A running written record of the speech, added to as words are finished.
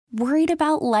Worried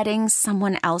about letting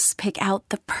someone else pick out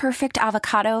the perfect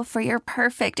avocado for your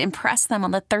perfect impress them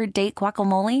on the third date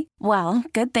guacamole? Well,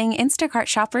 good thing Instacart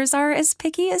shoppers are as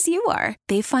picky as you are.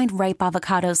 They find ripe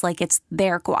avocados like it's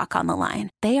their guac on the line.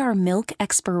 They are milk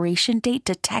expiration date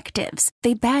detectives.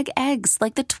 They bag eggs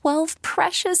like the 12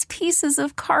 precious pieces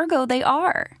of cargo they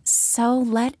are. So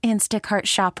let Instacart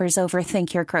shoppers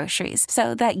overthink your groceries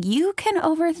so that you can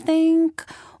overthink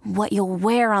what you'll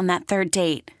wear on that third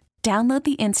date. Download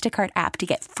the Instacart app to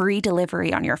get free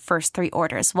delivery on your first 3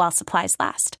 orders while supplies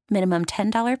last. Minimum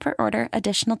 $10 per order.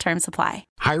 Additional terms apply.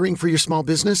 Hiring for your small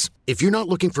business? If you're not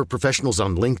looking for professionals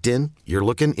on LinkedIn, you're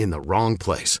looking in the wrong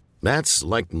place. That's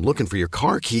like looking for your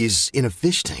car keys in a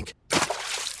fish tank.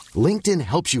 LinkedIn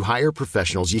helps you hire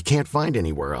professionals you can't find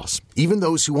anywhere else, even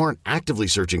those who aren't actively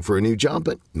searching for a new job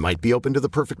but might be open to the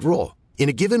perfect role. In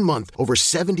a given month, over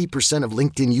 70% of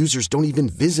LinkedIn users don't even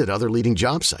visit other leading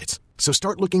job sites. So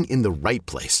start looking in the right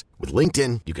place. With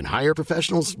LinkedIn, you can hire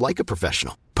professionals like a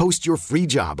professional. Post your free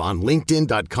job on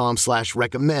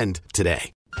linkedin.com/recommend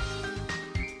today.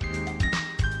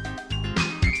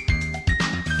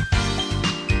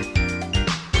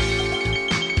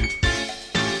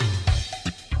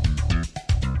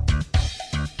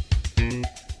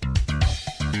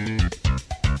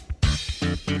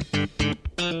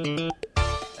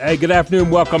 Hey, good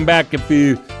afternoon. Welcome back. If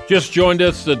you just joined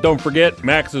us, don't forget,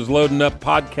 Max is loading up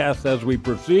podcasts as we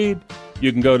proceed.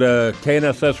 You can go to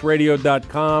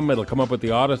knssradio.com. It'll come up with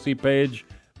the Odyssey page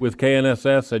with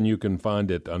KNSS, and you can find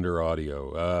it under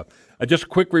audio. Just a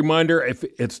quick reminder, if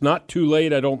it's not too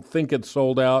late, I don't think it's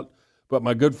sold out, but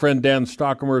my good friend Dan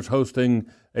Stockamer is hosting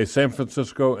a San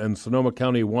Francisco and Sonoma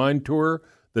County wine tour.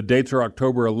 The dates are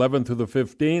October 11th through the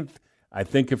 15th. I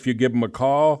think if you give him a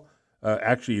call,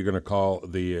 actually, you're going to call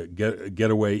the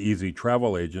Getaway Easy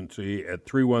Travel Agency at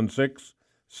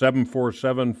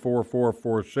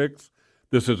 316-747-4446.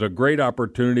 This is a great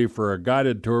opportunity for a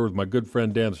guided tour with my good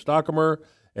friend Dan Stockamer.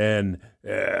 And,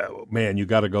 man, you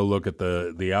got to go look at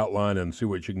the outline and see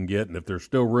what you can get. And if there's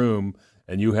still room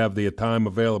and you have the time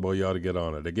available, you ought to get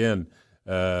on it. Again,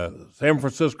 San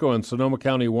Francisco and Sonoma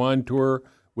County wine tour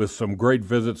with some great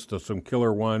visits to some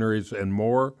killer wineries and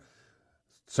more.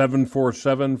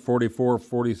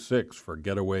 747-4446 for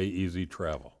Getaway Easy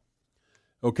Travel.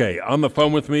 Okay, on the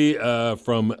phone with me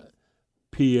from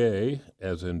PA,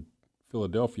 as in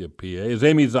Philadelphia, PA, is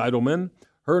Amy Zeidelman.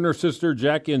 Her and her sister,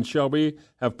 Jackie and Shelby,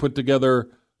 have put together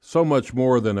so much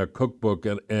more than a cookbook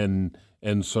and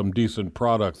some decent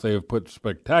products. They have put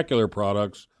spectacular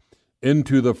products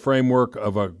into the framework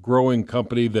of a growing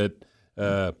company that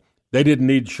they didn't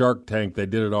need Shark Tank. They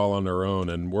did it all on their own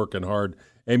and working hard.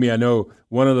 Amy, I know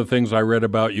one of the things I read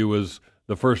about you was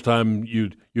the first time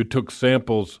you took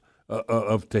samples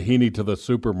of tahini to the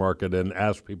supermarket and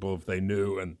asked people if they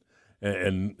knew,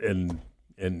 and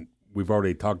we've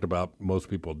already talked about most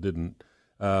people didn't.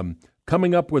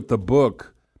 Coming up with the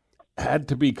book had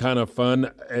to be kind of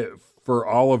fun for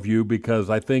all of you because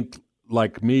I think,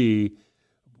 like me,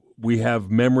 we have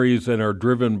memories and are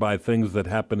driven by things that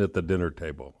happen at the dinner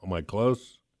table. Am I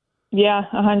close? Yeah,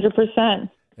 100%.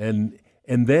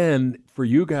 And then for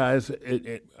you guys,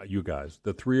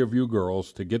 the three of you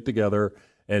girls, to get together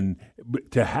and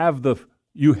to have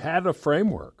you had a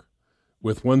framework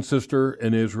with one sister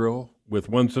in Israel, with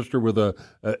one sister with a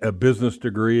business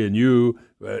degree, and you,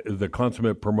 the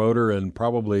consummate promoter, and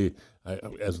probably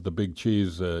as the big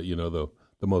cheese, the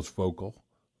most vocal,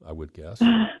 I would guess.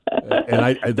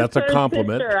 And that's a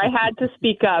compliment. Sister, I had to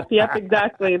speak up. Yep,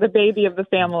 exactly. The baby of the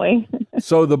family.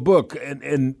 So the book,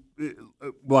 and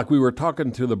like we were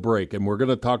talking to the break, and we're going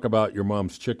to talk about your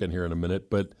mom's chicken here in a minute,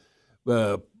 but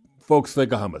folks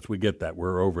think of hummus. We get that.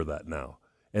 We're over that now.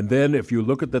 And then if you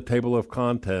look at the table of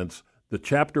contents, the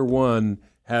chapter 1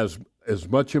 has as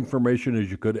much information as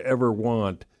you could ever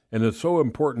want, and it's so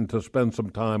important to spend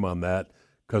some time on that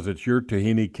because it's your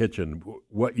tahini kitchen,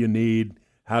 what you need,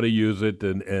 how to use it,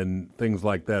 and things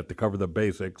like that to cover the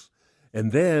basics.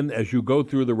 And then as you go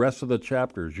through the rest of the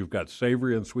chapters, you've got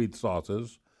savory and sweet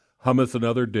sauces, hummus and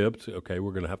other dips. Okay,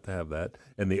 we're going to have that.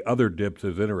 And the other dips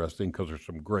is interesting because there's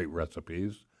some great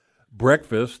recipes.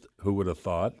 Breakfast, who would have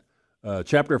thought?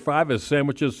 Chapter 5 is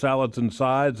sandwiches, salads, and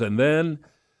sides. And then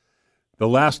the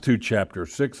last two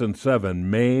chapters, 6 and 7,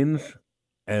 mains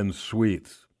and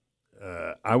sweets.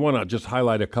 I want to just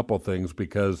highlight a couple things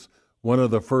because one of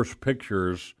the first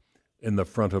pictures in the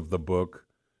front of the book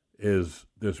is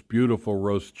this beautiful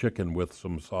roast chicken with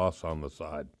some sauce on the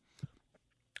side.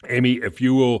 Amy, if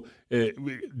you will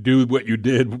do what you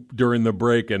did during the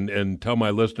break and tell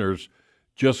my listeners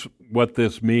just what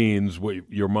this means,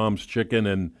 what your mom's chicken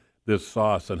and this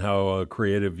sauce, and how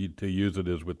creative to use it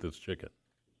is with this chicken.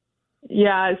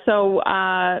 Yeah, so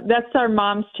that's our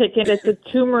mom's chicken. It's a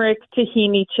turmeric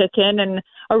tahini chicken and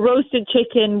a roasted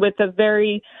chicken with a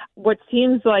very, what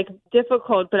seems like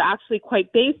difficult, but actually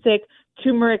quite basic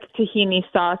turmeric tahini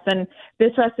sauce. And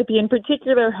this recipe in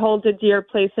particular holds a dear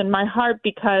place in my heart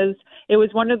because it was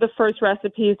one of the first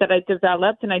recipes that I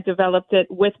developed, and I developed it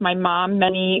with my mom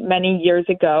many, many years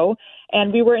ago.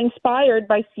 And we were inspired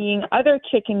by seeing other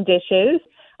chicken dishes.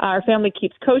 Our family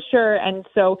keeps kosher, and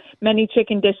so many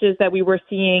chicken dishes that we were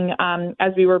seeing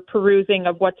as we were perusing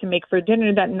of what to make for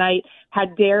dinner that night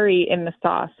had dairy in the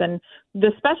sauce. And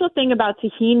the special thing about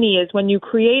tahini is when you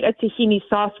create a tahini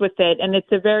sauce with it, and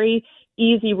it's a very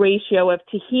easy ratio of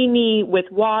tahini with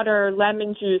water,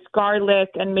 lemon juice, garlic,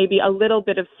 and maybe a little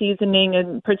bit of seasoning,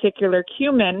 in particular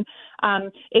cumin,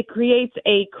 it creates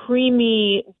a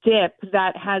creamy dip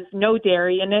that has no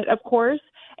dairy in it, of course,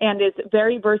 and is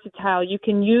very versatile. You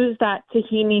can use that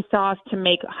tahini sauce to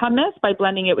make hummus by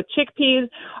blending it with chickpeas,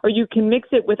 or you can mix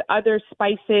it with other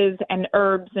spices and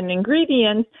herbs and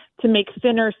ingredients to make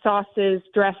thinner sauces,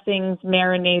 dressings,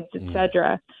 marinades,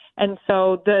 etc. And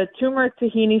so the turmeric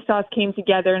tahini sauce came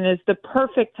together and is the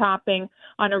perfect topping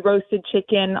on a roasted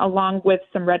chicken along with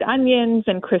some red onions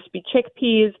and crispy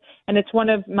chickpeas. And it's one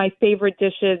of my favorite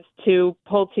dishes to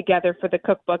pull together for the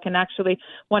cookbook. And actually,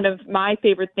 one of my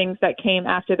favorite things that came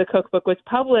after the cookbook was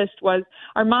published was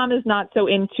our mom is not so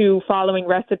into following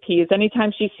recipes.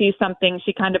 Anytime she sees something,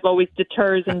 she kind of always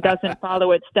deters and doesn't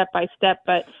follow it step by step.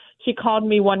 But she called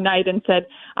me one night and said,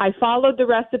 I followed the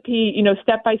recipe,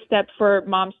 step by step for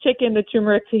Mom's chicken, the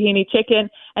turmeric tahini chicken,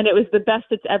 and it was the best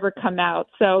it's ever come out.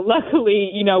 So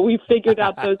luckily, we figured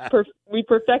out we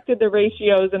perfected the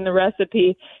ratios in the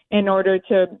recipe in order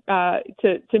to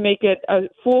make it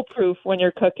foolproof when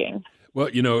you're cooking. Well,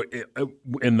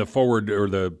 in the forward or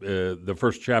the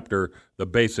first chapter, the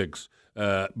basics,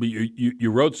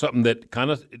 you wrote something that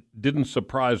kind of didn't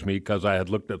surprise me because I had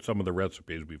looked at some of the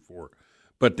recipes before.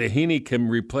 But tahini can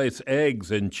replace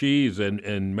eggs and cheese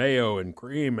and mayo and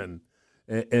cream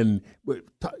and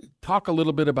talk a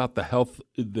little bit about the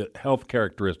health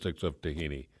characteristics of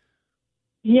tahini.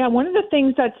 Yeah, one of the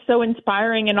things that's so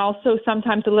inspiring and also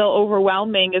sometimes a little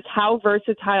overwhelming is how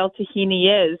versatile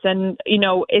tahini is. And,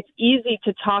 it's easy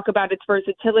to talk about its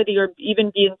versatility or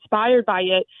even be inspired by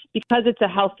it because it's a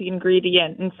healthy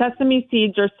ingredient. And sesame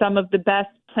seeds are some of the best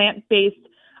plant-based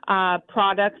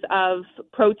products of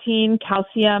protein,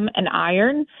 calcium, and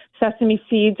iron. Sesame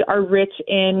seeds are rich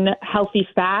in healthy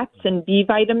fats and B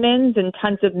vitamins and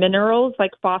tons of minerals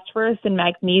like phosphorus and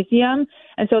magnesium.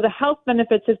 And so the health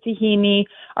benefits of tahini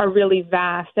are really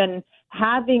vast. And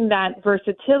having that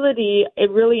versatility,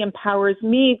 it really empowers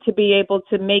me to be able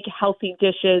to make healthy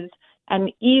dishes and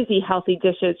easy, healthy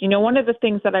dishes. One of the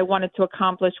things that I wanted to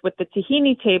accomplish with the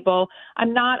tahini table,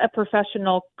 I'm not a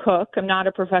professional cook. I'm not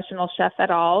a professional chef at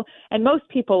all, and most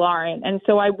people aren't. And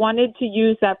so I wanted to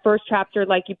use that first chapter,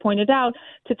 like you pointed out,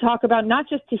 to talk about not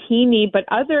just tahini, but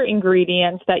other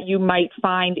ingredients that you might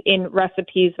find in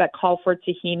recipes that call for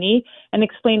tahini and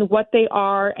explain what they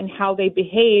are and how they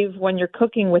behave when you're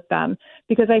cooking with them.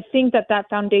 Because I think that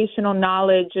foundational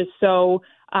knowledge is so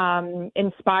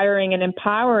inspiring and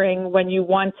empowering when you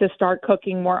want to start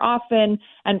cooking more often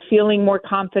and feeling more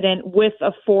confident with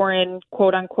a foreign,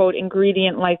 quote unquote,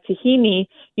 ingredient like tahini,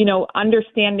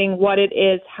 understanding what it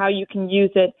is, how you can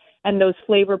use it, and those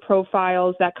flavor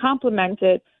profiles that complement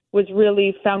it was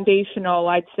really foundational,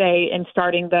 I'd say, in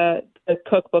starting the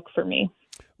cookbook for me.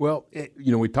 Well,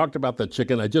 we talked about the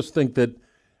chicken. I just think that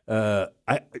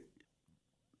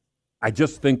I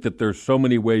just think that there's so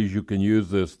many ways you can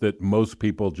use this that most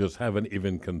people just haven't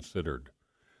even considered.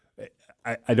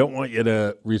 I don't want you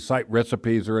to recite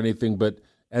recipes or anything, but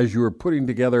as you were putting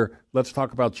together, let's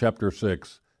talk about Chapter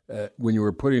 6. When you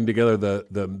were putting together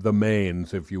the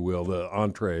mains, if you will, the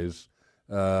entrees,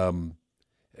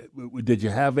 did you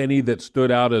have any that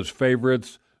stood out as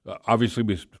favorites? Obviously,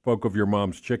 we spoke of your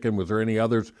mom's chicken. Was there any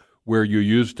others where you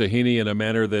used tahini in a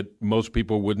manner that most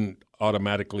people wouldn't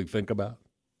automatically think about?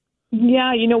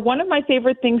 Yeah, one of my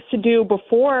favorite things to do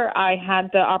before I had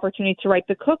the opportunity to write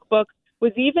the cookbook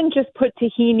was even just put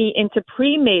tahini into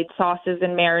pre-made sauces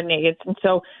and marinades. And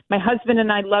so my husband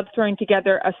and I love throwing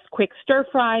together a quick stir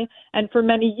fry. And for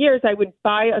many years, I would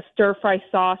buy a stir fry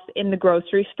sauce in the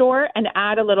grocery store and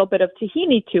add a little bit of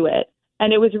tahini to it.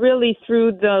 And it was really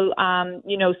through the,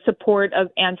 support of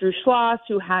Andrew Schloss,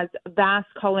 who has vast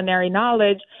culinary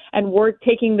knowledge, and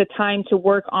taking the time to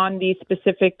work on these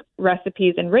specific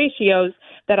recipes and ratios,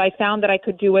 that I found that I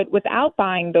could do it without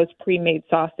buying those pre-made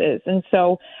sauces. And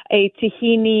so a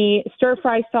tahini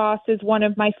stir-fry sauce is one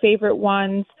of my favorite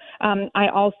ones. I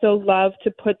also love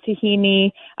to put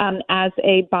tahini as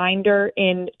a binder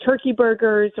in turkey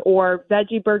burgers or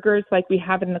veggie burgers like we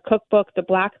have in the cookbook, the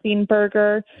black bean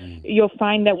burger. You'll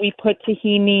find that we put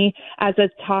tahini as a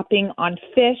topping on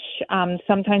fish.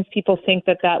 Sometimes people think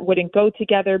that wouldn't go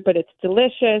together, but it's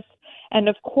delicious. And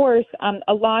of course,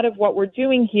 a lot of what we're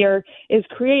doing here is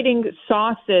creating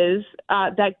sauces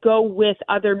that go with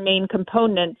other main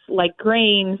components like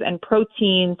grains and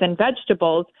proteins and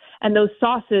vegetables. And those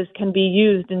sauces can be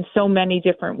used in so many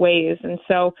different ways. And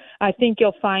so I think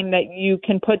you'll find that you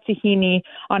can put tahini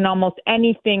on almost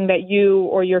anything that you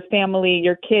or your family,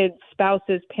 your kids,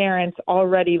 spouses, parents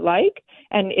already like,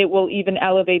 and it will even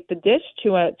elevate the dish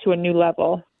to a new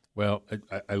level. Well,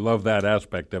 I love that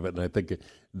aspect of it, and I think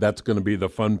that's going to be the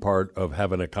fun part of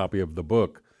having a copy of the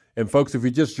book. And folks, if you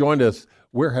just joined us,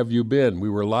 where have you been? We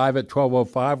were live at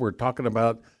 12:05. We're talking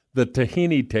about the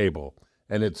tahini table.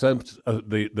 And it says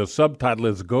the subtitle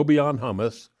is Go Beyond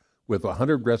Hummus with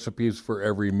 100 recipes for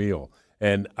every meal.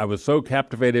 And I was so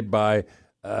captivated by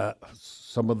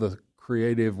some of the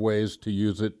creative ways to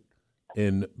use it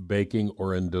in baking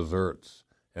or in desserts.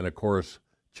 And of course,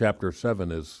 chapter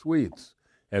 7 is sweets.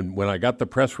 And when I got the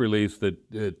press release that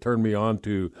it turned me on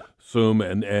to Soom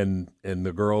and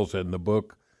the girls and the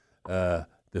book,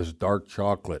 this dark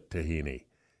chocolate tahini.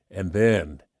 And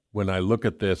then when I look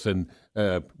at this, and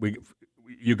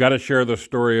you got to share the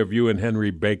story of you and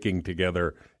Henry baking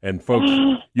together. And folks,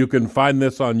 you can find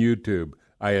this on YouTube.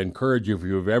 I encourage you, if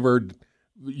you've ever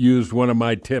used one of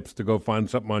my tips, to go find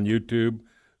something on YouTube.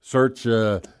 Search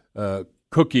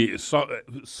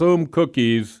Soom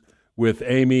cookies with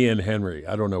Amy and Henry.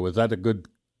 I don't know. Is that a good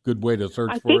way to search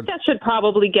for it? I think that should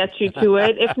probably get you to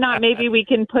it. If not, maybe we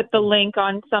can put the link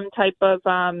on some type of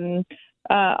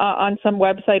on some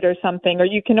website or something, or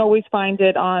you can always find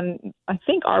it on, I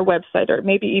think, our website, or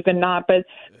maybe even not.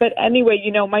 But anyway,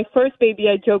 my first baby,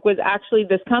 I joke, was actually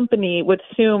this company with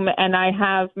Soom, and I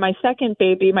have my second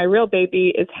baby, my real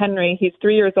baby, is Henry. He's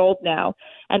 3 years old now.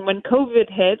 And when COVID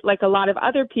hit, like a lot of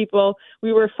other people,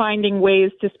 we were finding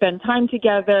ways to spend time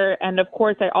together. And of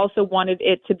course, I also wanted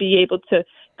it to be able to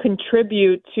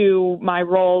contribute to my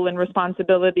role and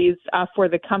responsibilities for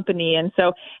the company. And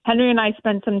so Henry and I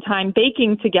spent some time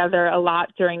baking together a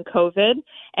lot during COVID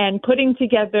and putting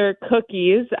together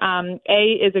cookies.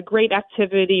 Is a great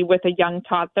activity with a young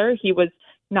toddler. He was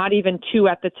not even 2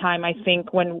 at the time, I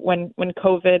think, when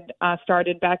COVID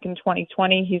started back in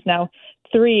 2020. He's now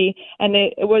 3, and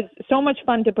it was so much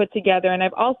fun to put together. And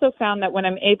I've also found that when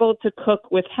I'm able to cook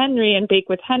with Henry and bake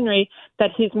with Henry,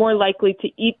 that he's more likely to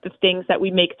eat the things that we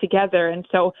make together. And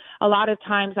so a lot of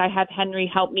times I have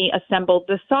Henry help me assemble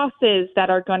the sauces that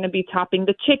are going to be topping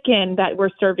the chicken that we're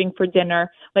serving for dinner,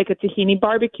 like a tahini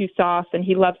barbecue sauce, and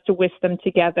he loves to whisk them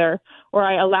together. Or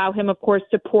I allow him, of course,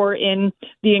 to pour in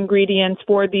the ingredients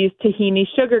for these tahini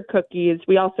sugar cookies.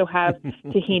 We also have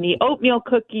tahini oatmeal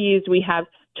cookies. We have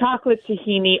chocolate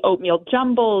tahini oatmeal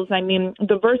jumbles. I mean,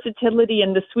 the versatility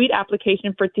and the sweet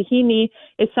application for tahini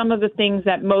is some of the things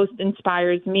that most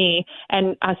inspires me.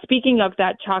 And speaking of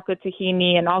that chocolate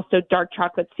tahini and also dark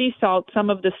chocolate sea salt, some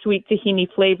of the sweet tahini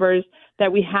flavors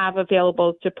that we have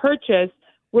available to purchase,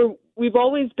 we've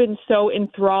always been so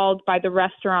enthralled by the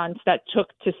restaurants that took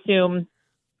to Soom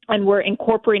and were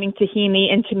incorporating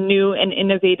tahini into new and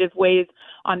innovative ways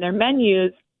on their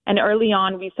menus. And early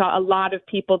on, we saw a lot of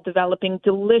people developing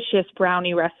delicious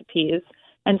brownie recipes.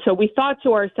 And so we thought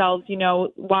to ourselves,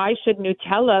 why should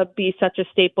Nutella be such a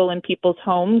staple in people's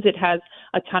homes? It has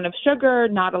a ton of sugar,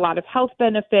 not a lot of health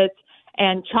benefits,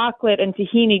 and chocolate and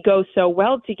tahini go so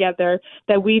well together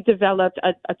that we developed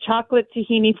a chocolate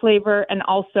tahini flavor and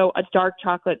also a dark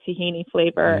chocolate tahini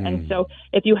flavor. And so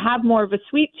if you have more of a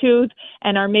sweet tooth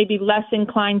and are maybe less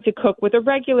inclined to cook with a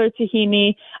regular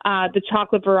tahini, the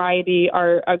chocolate variety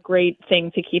are a great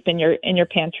thing to keep in your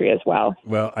pantry as well.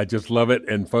 Well, I just love it.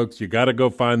 And folks, you got to go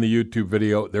find the YouTube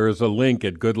video. There is a link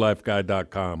at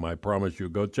goodlifeguy.com. I promise you,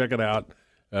 go check it out.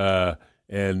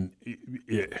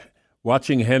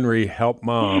 Watching Henry help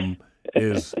Mom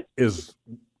is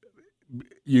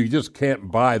you just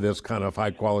can't buy this kind of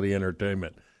high quality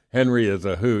entertainment. Henry is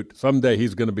a hoot. Someday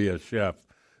he's going to be a chef.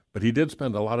 But he did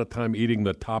spend a lot of time eating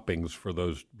the toppings for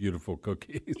those beautiful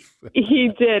cookies. He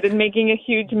did, and making a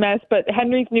huge mess. But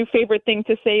Henry's new favorite thing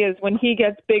to say is when he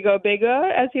gets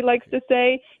bigger, as he likes to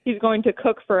say, he's going to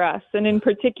cook for us. And in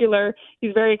particular,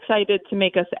 he's very excited to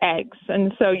make us eggs.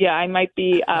 And so, yeah, I might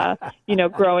be,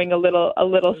 growing a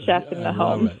little chef in the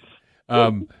home.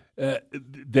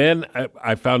 Then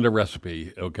I found a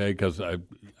recipe, okay, because I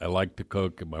like to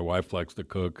cook, and my wife likes to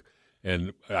cook.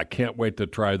 And I can't wait to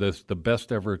try this, the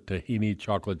best ever tahini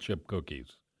chocolate chip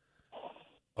cookies.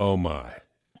 Oh, my.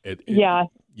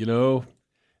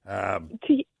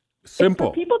 Simple.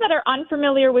 For people that are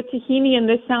unfamiliar with tahini, and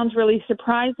this sounds really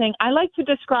surprising, I like to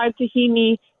describe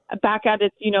tahini back at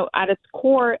its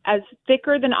core as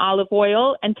thicker than olive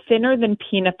oil and thinner than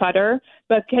peanut butter,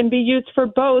 but can be used for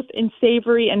both in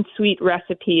savory and sweet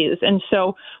recipes. And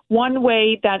so one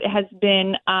way that has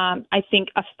been, I think,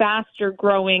 a faster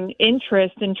growing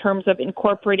interest in terms of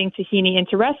incorporating tahini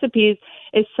into recipes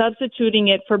is substituting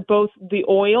it for both the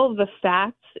oil, the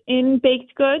fats in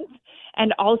baked goods,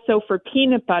 and also for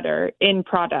peanut butter in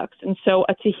products. And so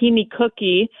a tahini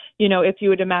cookie, if you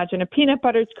would imagine a peanut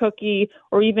butter cookie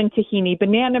or even tahini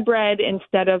banana bread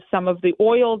instead of some of the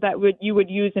oil that you would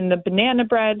use in the banana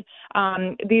bread,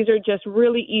 these are just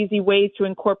really easy ways to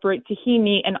incorporate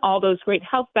tahini and all those great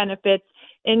health benefits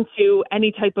into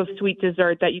any type of sweet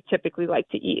dessert that you typically like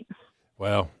to eat.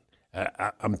 Well,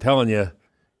 I'm telling you,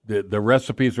 the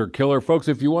recipes are killer. Folks,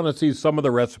 if you want to see some of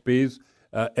the recipes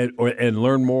and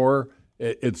learn more,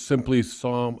 it's simply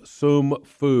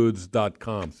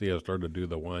soomfoods.com. See, I started to do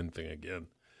the wine thing again.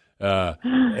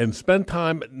 And spend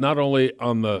time not only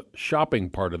on the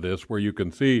shopping part of this, where you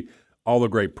can see all the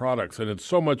great products, and it's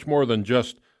so much more than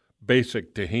just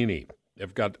basic tahini.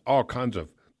 They've got all kinds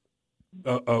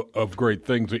of great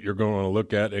things that you're going to want to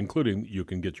look at, including you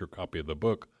can get your copy of the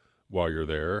book while you're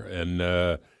there.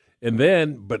 And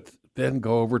then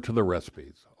go over to the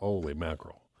recipes. Holy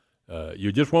mackerel.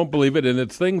 You just won't believe it. And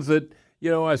it's things that,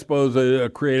 I suppose a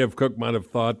creative cook might have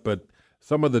thought, but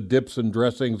some of the dips and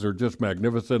dressings are just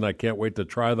magnificent. I can't wait to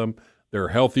try them. They're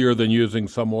healthier than using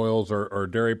some oils or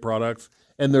dairy products.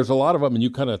 And there's a lot of them, and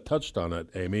you kind of touched on it,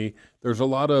 Amy. There's a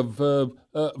lot of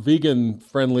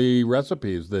vegan-friendly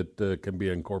recipes that can be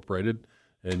incorporated,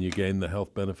 and you gain the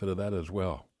health benefit of that as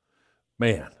well.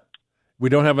 Man, we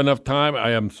don't have enough time.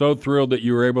 I am so thrilled that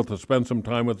you were able to spend some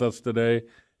time with us today,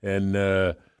 and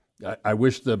I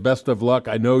wish the best of luck.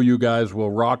 I know you guys will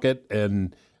rock it,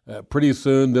 and pretty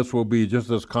soon this will be just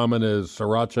as common as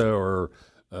sriracha or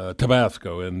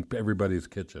Tabasco in everybody's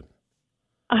kitchen.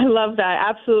 I love that.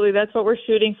 Absolutely. That's what we're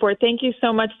shooting for. Thank you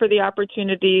so much for the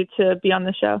opportunity to be on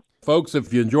the show. Folks,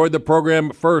 if you enjoyed the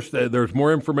program, first, there's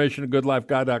more information at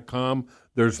goodlifeguy.com.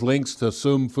 There's links to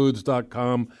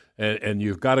soomfoods.com, and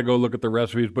you've got to go look at the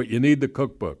recipes, but you need the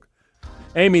cookbook.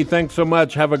 Amy, thanks so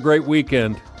much. Have a great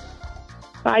weekend.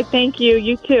 Bye. Thank you.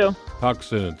 You too. Talk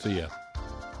soon. See ya.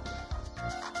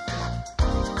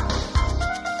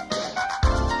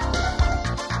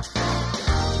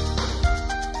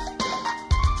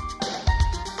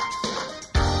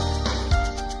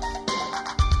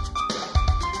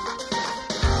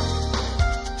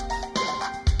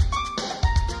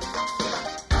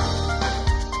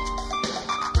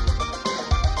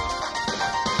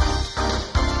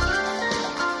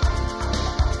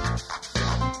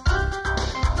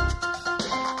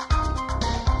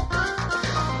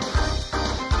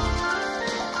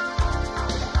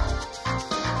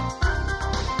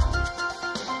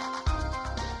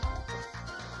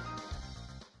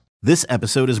 This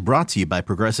episode is brought to you by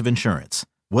Progressive Insurance.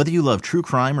 Whether you love true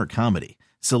crime or comedy,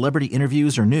 celebrity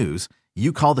interviews or news,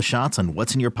 you call the shots on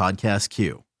what's in your podcast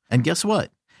queue. And guess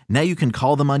what? Now you can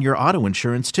call them on your auto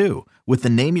insurance too with the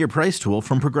Name Your Price tool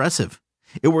from Progressive.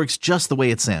 It works just the way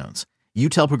it sounds. You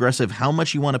tell Progressive how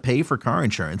much you want to pay for car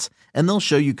insurance, and they'll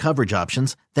show you coverage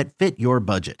options that fit your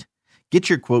budget. Get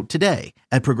your quote today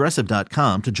at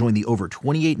Progressive.com to join the over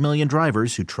 28 million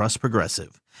drivers who trust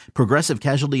Progressive. Progressive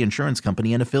Casualty Insurance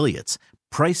Company and Affiliates.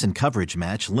 Price and coverage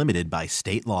match limited by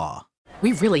state law.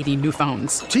 We really need new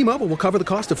phones. T-Mobile will cover the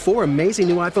cost of 4 amazing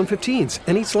new iPhone 15s,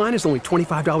 and each line is only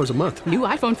 $25 a month. New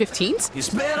iPhone 15s? It's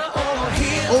better over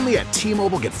here. Only at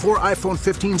T-Mobile, get 4 iPhone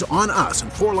 15s on us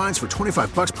and 4 lines for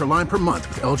 $25 per line per month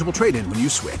with eligible trade-in when you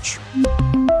switch.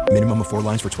 Minimum of 4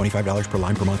 lines for $25 per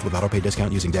line per month with autopay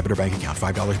discount using debit or bank account.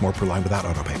 $5 more per line without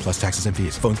autopay, plus taxes and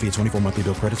fees. Phone fee at 24 monthly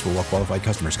bill credits for well-qualified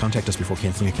customers. Contact us before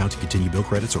canceling account to continue bill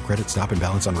credits or credit stop and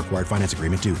balance on required finance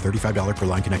agreement due. $35 per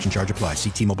line connection charge applies. See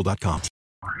T-Mobile.com.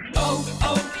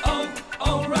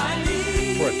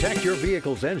 Boy, Protect your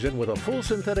vehicle's engine with a full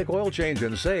synthetic oil change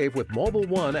and save with Mobile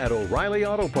One at O'Reilly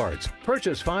Auto Parts.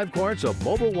 Purchase 5 quarts of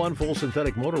Mobile One full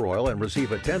synthetic motor oil and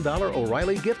receive a $10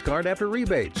 O'Reilly gift card after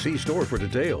rebate. See store for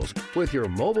details. With your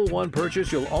Mobile One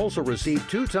purchase, you'll also receive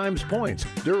 2 times points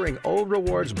during O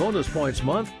Rewards Bonus Points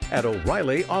Month at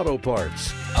O'Reilly Auto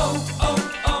Parts.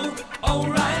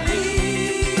 O'Reilly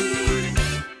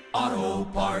Auto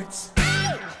Parts.